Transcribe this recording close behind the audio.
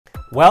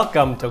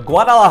Welcome to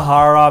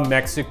Guadalajara,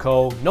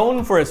 Mexico,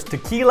 known for its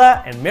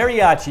tequila and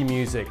mariachi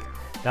music.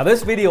 Now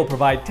this video will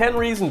provide 10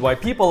 reasons why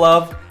people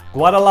love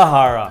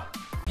Guadalajara.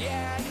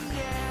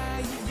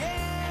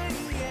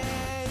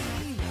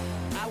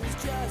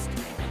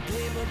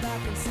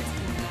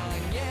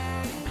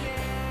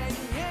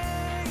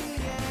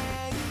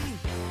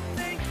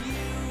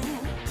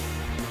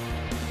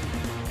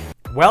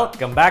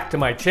 Welcome back to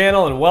my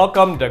channel and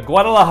welcome to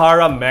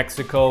Guadalajara,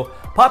 Mexico.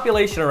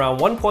 Population around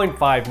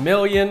 1.5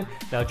 million.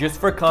 Now just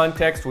for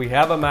context, we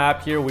have a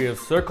map here. We have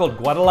circled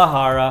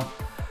Guadalajara.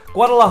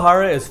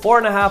 Guadalajara is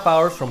 4.5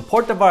 hours from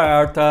Puerto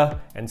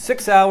Vallarta and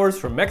 6 hours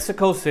from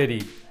Mexico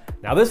City.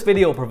 Now this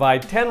video will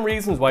provide 10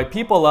 reasons why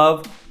people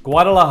love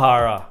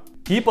Guadalajara.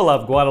 People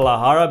love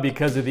Guadalajara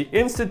because of the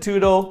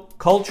Instituto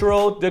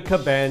Cultural de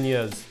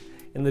Cabanas.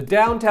 In the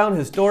downtown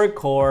historic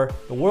core,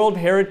 the World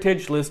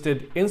Heritage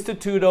listed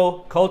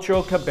Instituto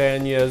Cultural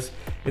Cabanas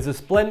is a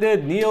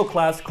splendid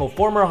neoclassical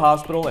former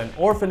hospital and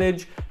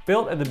orphanage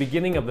built at the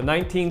beginning of the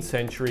 19th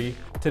century.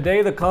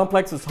 Today, the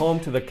complex is home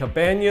to the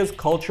Cabanas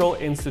Cultural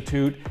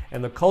Institute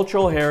and the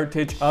Cultural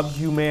Heritage of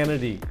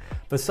Humanity.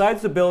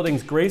 Besides the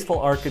building's graceful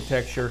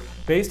architecture,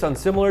 based on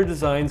similar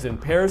designs in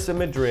Paris and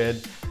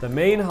Madrid, the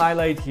main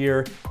highlight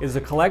here is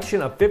a collection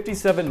of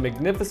 57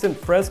 magnificent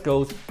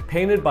frescoes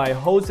painted by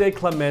José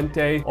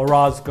Clemente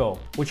Orozco,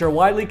 which are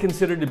widely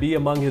considered to be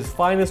among his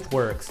finest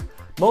works.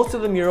 Most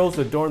of the murals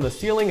adorn the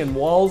ceiling and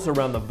walls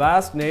around the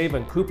vast nave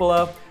and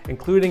cupola,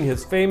 including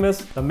his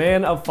famous The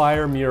Man of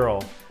Fire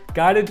mural.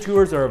 Guided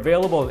tours are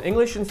available in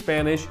English and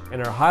Spanish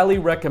and are highly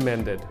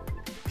recommended.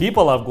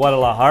 People love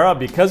Guadalajara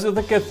because of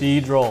the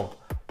cathedral.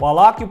 While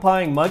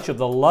occupying much of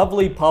the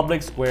lovely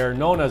public square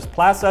known as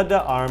Plaza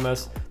de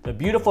Armas, the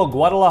beautiful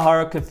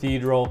Guadalajara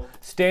Cathedral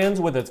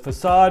stands with its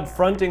facade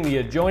fronting the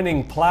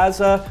adjoining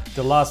Plaza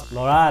de las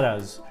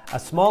Loradas, a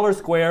smaller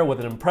square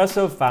with an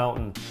impressive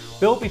fountain.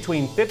 Built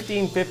between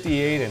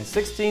 1558 and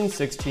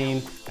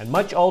 1616 and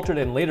much altered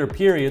in later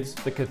periods,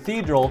 the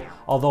cathedral,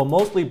 although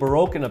mostly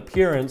Baroque in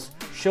appearance,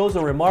 shows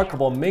a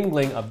remarkable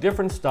mingling of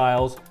different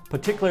styles,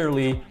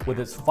 particularly with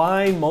its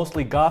fine,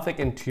 mostly Gothic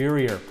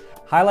interior.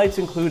 Highlights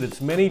include its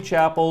many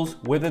chapels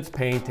with its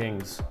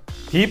paintings.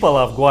 People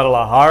love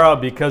Guadalajara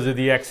because of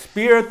the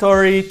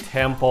Expiatory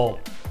Temple.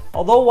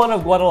 Although one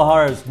of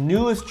Guadalajara's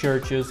newest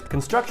churches,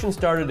 construction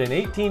started in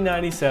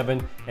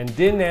 1897 and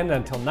didn't end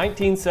until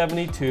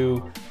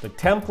 1972, the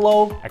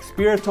Templo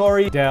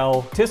Expiatory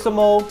del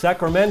Santísimo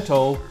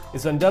Sacramento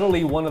is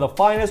undoubtedly one of the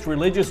finest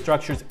religious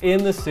structures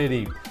in the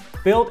city.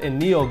 Built in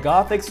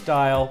neo-Gothic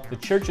style, the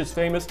church is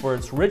famous for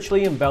its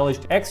richly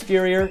embellished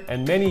exterior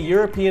and many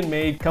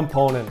European-made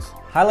components.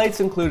 Highlights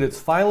include its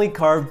finely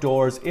carved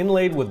doors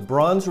inlaid with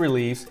bronze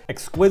reliefs,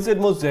 exquisite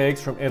mosaics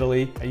from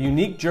Italy, a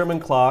unique German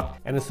clock,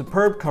 and a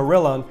superb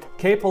carillon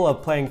capable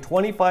of playing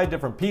 25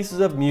 different pieces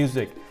of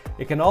music.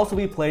 It can also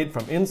be played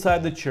from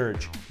inside the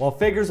church, while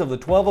figures of the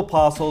 12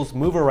 apostles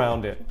move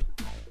around it.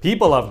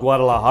 People love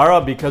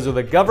Guadalajara because of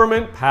the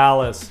government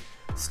palace.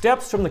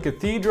 Steps from the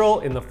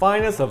cathedral in the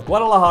finest of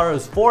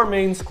Guadalajara's four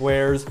main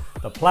squares,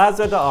 the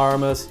Plaza de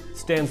Armas,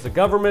 stands the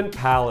government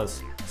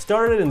palace.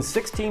 Started in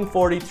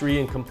 1643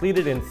 and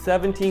completed in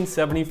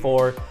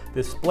 1774,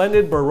 this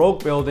splendid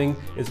Baroque building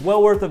is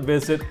well worth a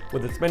visit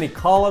with its many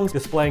columns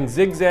displaying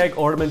zigzag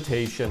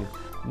ornamentation.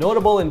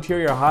 Notable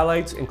interior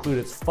highlights include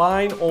its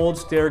fine old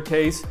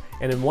staircase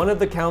and in one of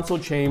the council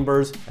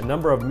chambers, a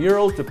number of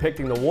murals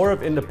depicting the War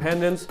of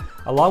Independence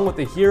along with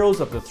the heroes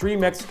of the three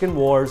Mexican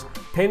Wars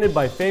painted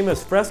by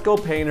famous fresco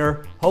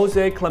painter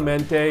José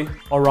Clemente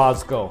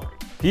Orozco.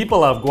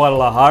 People love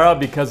Guadalajara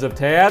because of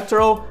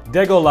Teatro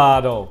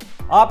Degollado.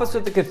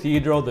 Opposite the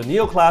cathedral, the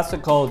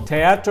neoclassical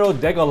Teatro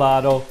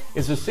Degollado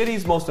is the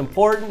city's most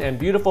important and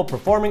beautiful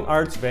performing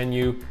arts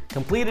venue.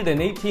 Completed in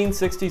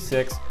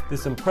 1866,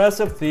 this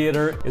impressive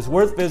theater is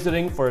worth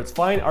visiting for its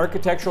fine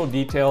architectural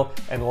detail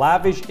and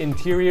lavish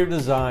interior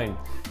design.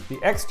 The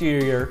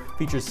exterior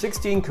features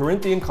 16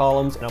 Corinthian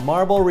columns and a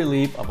marble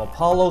relief of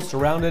Apollo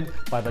surrounded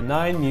by the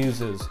 9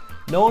 muses.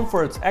 Known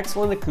for its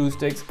excellent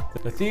acoustics,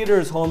 the theater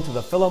is home to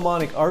the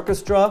Philharmonic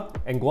Orchestra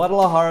and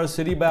Guadalajara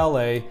City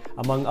Ballet,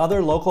 among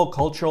other local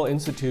cultural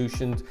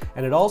institutions,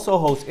 and it also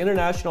hosts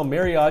international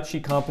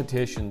mariachi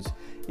competitions.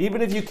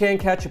 Even if you can't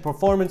catch a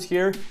performance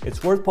here,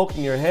 it's worth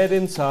poking your head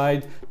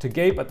inside to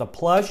gape at the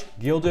plush,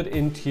 gilded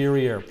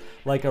interior.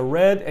 Like a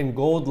red and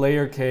gold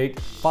layer cake,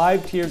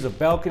 5 tiers of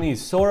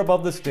balconies soar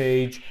above the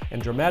stage,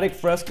 and dramatic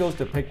frescoes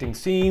depicting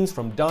scenes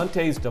from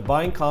Dante's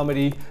Divine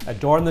Comedy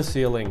adorn the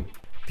ceiling.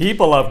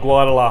 People love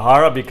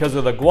Guadalajara because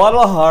of the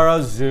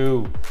Guadalajara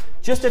Zoo.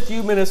 Just a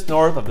few minutes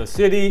north of the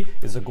city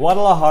is the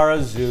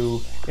Guadalajara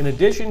Zoo. In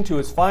addition to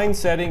its fine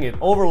setting, it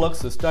overlooks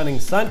the stunning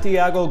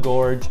Santiago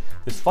Gorge.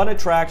 This fun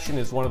attraction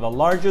is one of the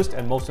largest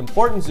and most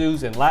important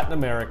zoos in Latin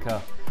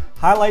America.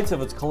 Highlights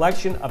of its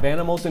collection of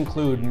animals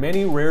include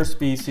many rare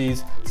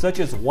species such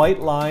as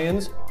white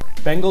lions,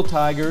 Bengal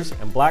tigers,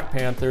 and black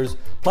panthers,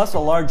 plus a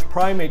large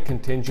primate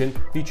contingent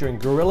featuring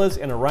gorillas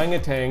and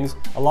orangutans,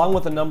 along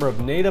with a number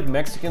of native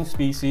Mexican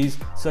species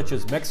such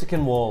as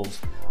Mexican wolves.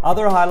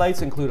 Other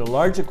highlights include a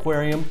large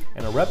aquarium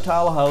and a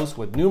reptile house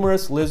with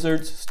numerous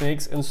lizards,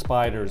 snakes, and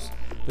spiders.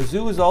 The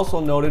zoo is also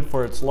noted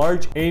for its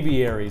large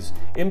aviaries,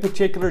 in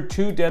particular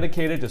 2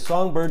 dedicated to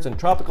songbirds and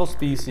tropical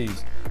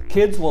species.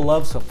 Kids will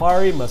love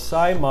Safari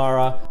Masai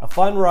Mara, a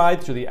fun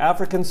ride through the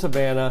African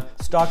savanna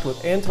stocked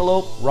with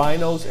antelope,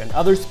 rhinos, and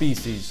other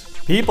species.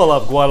 People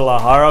love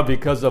Guadalajara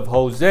because of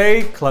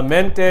José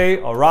Clemente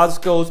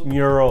Orozco's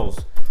murals.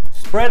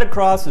 Spread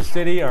across the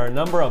city are a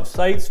number of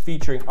sites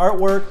featuring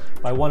artwork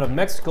by one of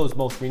Mexico's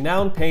most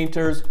renowned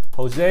painters,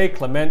 José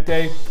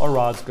Clemente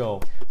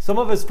Orozco. Some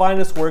of his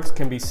finest works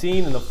can be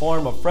seen in the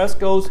form of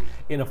frescoes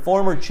in a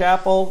former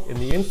chapel in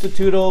the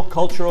Instituto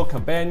Cultural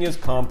Cabanas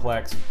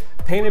complex.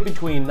 Painted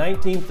between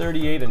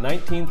 1938 and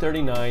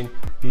 1939,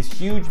 these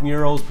huge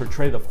murals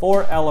portray the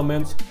 4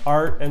 elements,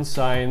 art and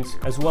science,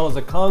 as well as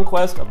the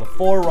conquest of the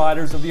 4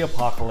 riders of the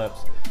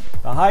apocalypse.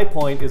 The high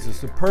point is a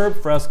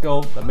superb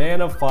fresco, The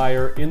Man of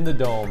Fire, in the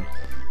dome.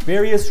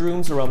 Various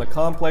rooms around the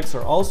complex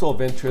are also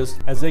of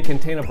interest as they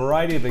contain a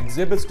variety of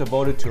exhibits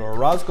devoted to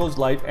Orozco's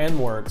life and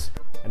works.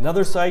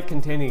 Another site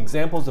containing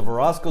examples of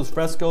Orozco's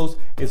frescoes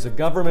is the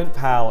Government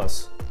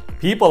Palace.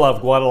 People of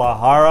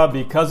Guadalajara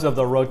because of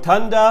the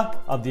Rotonda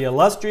of the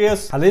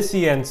illustrious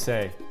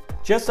Jaliscienses.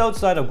 Just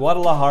outside of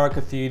Guadalajara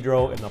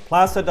Cathedral in the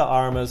Plaza de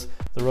Armas,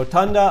 the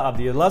Rotunda of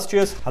the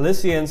illustrious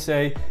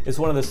Jaliscienses is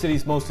one of the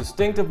city's most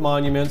distinctive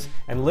monuments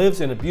and lives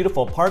in a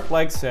beautiful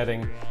park-like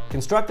setting.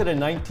 Constructed in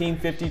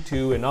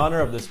 1952 in honor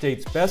of the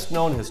state's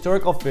best-known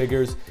historical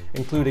figures,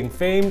 including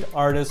famed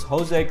artist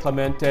José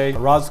Clemente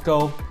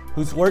Orozco,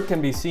 whose work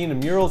can be seen in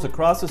murals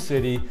across the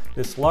city,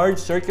 this large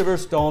circular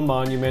stone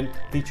monument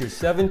features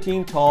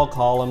 17 tall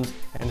columns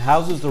and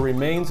houses the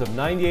remains of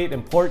 98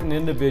 important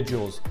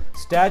individuals.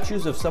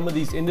 Statues of some of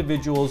these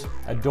individuals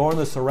adorn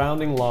the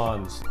surrounding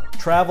lawns.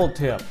 Travel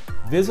tip: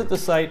 visit the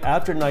site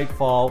after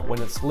nightfall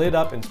when it's lit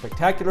up in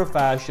spectacular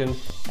fashion,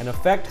 an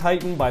effect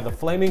heightened by the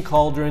flaming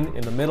cauldron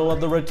in the middle of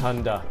the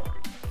rotunda.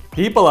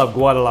 People of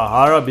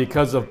Guadalajara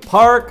because of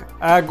Parque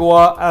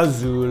Agua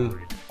Azul.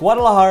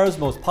 Guadalajara's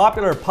most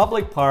popular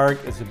public park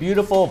is the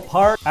beautiful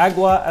Parque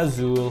Agua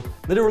Azul,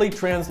 literally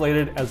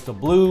translated as the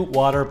Blue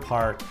Water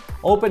Park.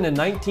 Opened in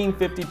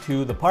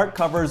 1952, the park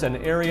covers an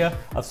area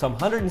of some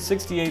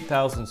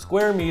 168,000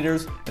 square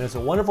meters and is a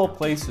wonderful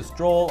place to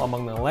stroll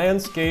among the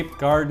landscape,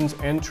 gardens,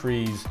 and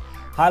trees.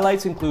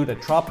 Highlights include a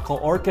tropical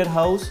orchid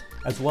house,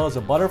 as well as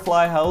a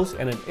butterfly house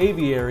and an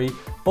aviary,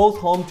 both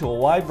home to a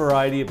wide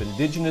variety of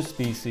indigenous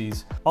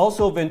species.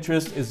 Also of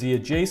interest is the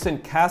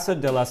adjacent Casa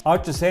de las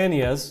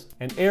Artesanías,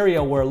 an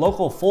area where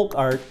local folk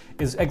art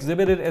is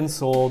exhibited and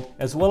sold,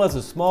 as well as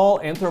a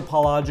small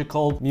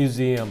anthropological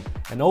museum,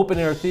 an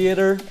open-air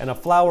theater, and a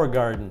flower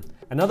garden.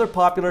 Another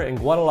popular in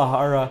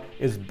Guadalajara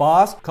is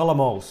Bosque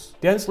Colomos,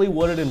 densely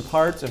wooded in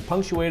parts and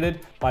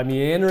punctuated by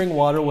meandering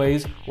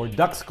waterways where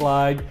ducks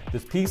glide.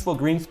 This peaceful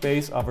green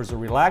space offers a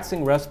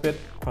relaxing respite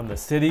from the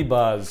city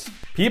buzz.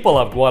 People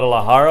of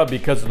Guadalajara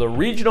because of the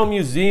Regional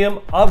Museum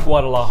of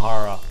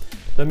Guadalajara.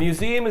 The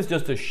museum is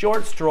just a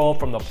short stroll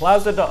from the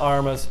Plaza de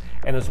Armas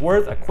and is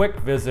worth a quick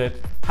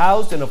visit.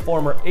 Housed in a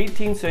former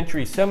 18th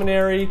century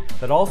seminary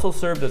that also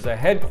served as a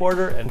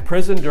headquarter and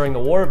prison during the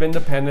War of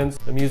Independence,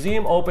 the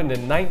museum opened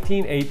in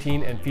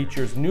 1918 and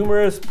features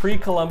numerous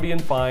pre-Columbian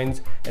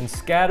finds and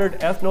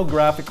scattered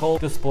ethnographical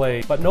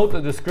displays. But note the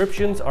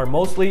descriptions are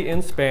mostly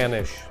in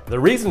Spanish. The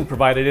reasons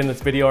provided in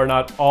this video are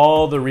not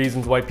all the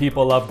reasons why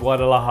people love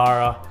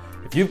Guadalajara.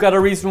 If you've got a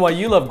reason why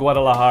you love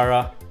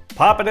Guadalajara,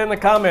 pop it in the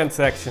comment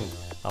section.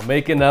 I'll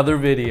make another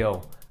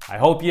video. I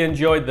hope you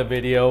enjoyed the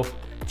video.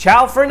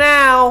 Ciao for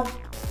now!